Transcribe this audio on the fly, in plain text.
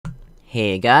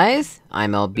Hey guys,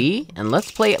 I'm LB, and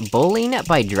let's play Bowling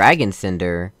by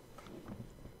Cynder.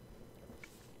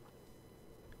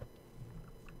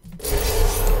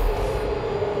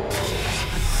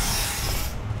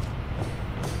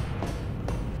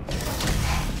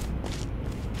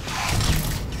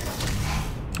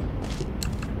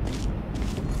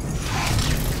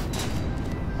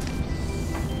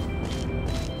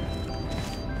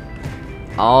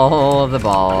 All the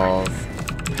balls.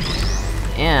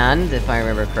 And, if I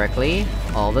remember correctly,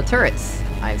 all the turrets.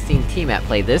 I've seen T-Mat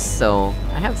play this, so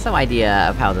I have some idea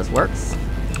of how this works.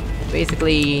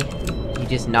 Basically, you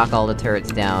just knock all the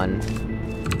turrets down.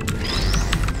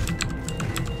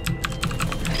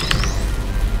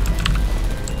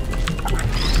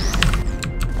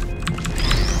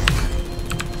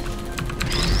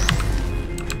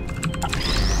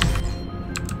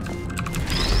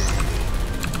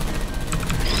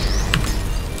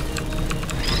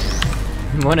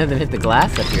 One of them hit the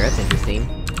glass up here, that's interesting.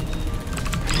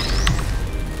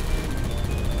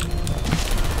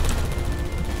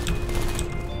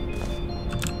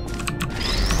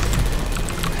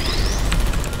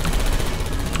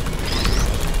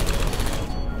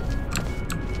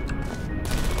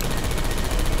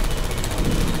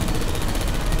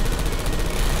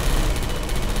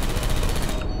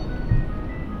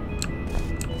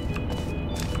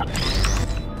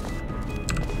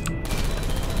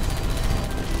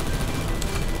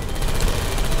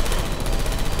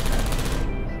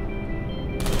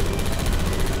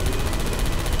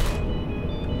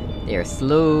 They are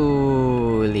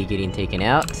slowly getting taken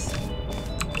out.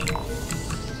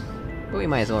 But we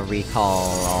might as well recall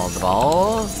all the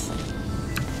balls.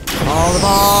 All the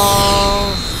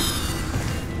balls!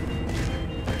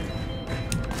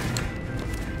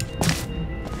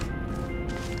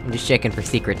 I'm just checking for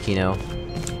secrets, you know.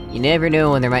 You never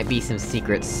know when there might be some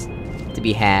secrets to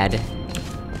be had.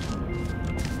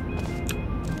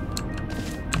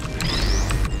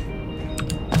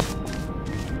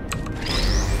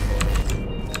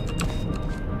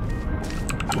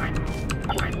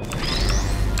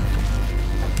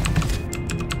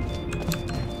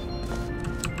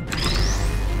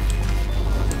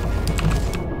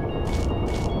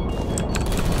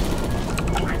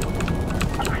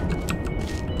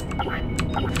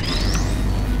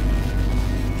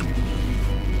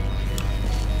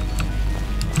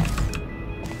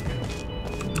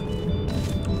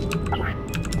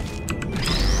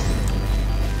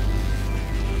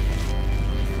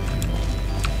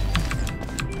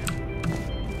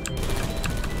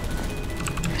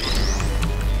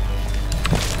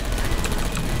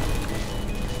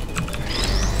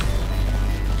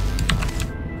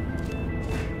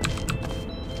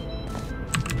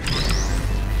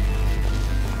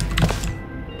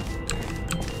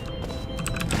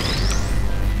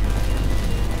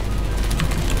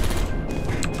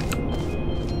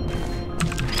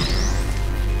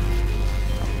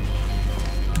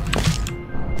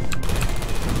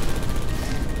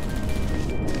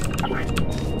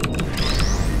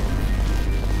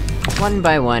 One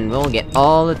by one, we'll get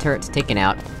all the turrets taken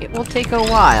out. It will take a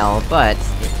while, but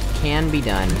it can be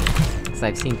done. Because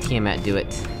I've seen Tiamat do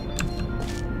it.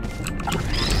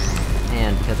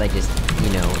 And because I just, you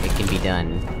know, it can be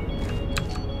done.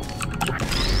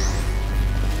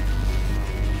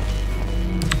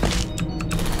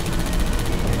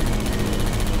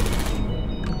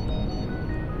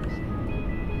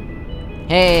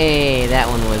 Hey, that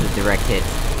one was a direct hit.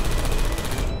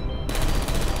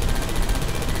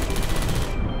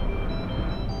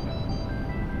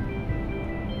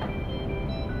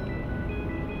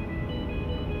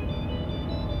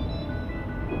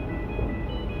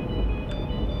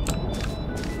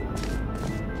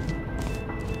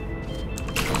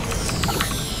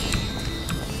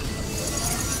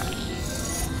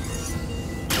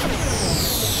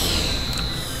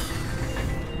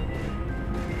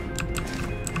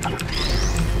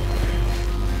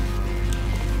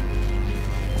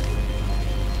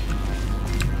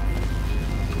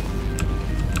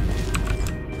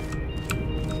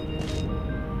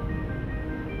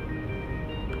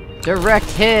 Direct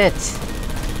hit!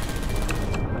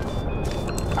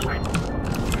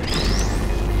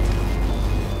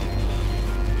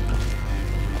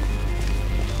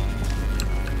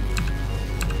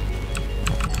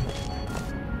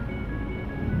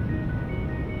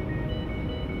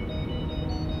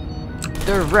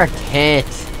 Direct hit!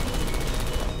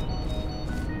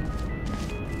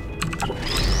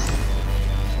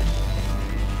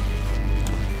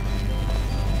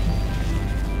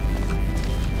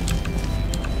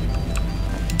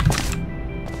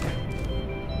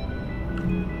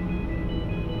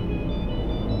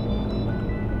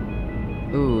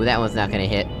 Ooh, that one's not gonna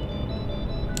hit.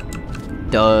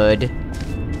 Dud.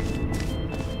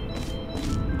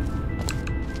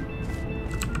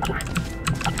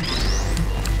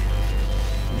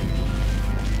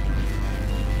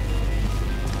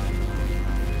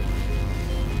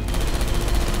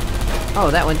 Oh,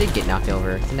 that one did get knocked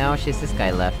over, so now it's just this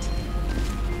guy left.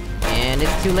 And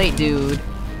it's too late, dude.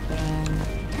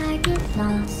 I get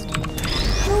lost.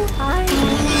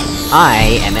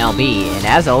 I am LB, and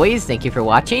as always, thank you for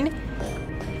watching.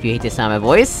 If you hate the sound of my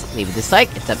voice, leave a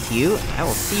dislike, it's up to you. I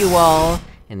will see you all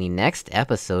in the next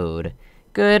episode.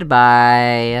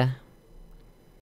 Goodbye!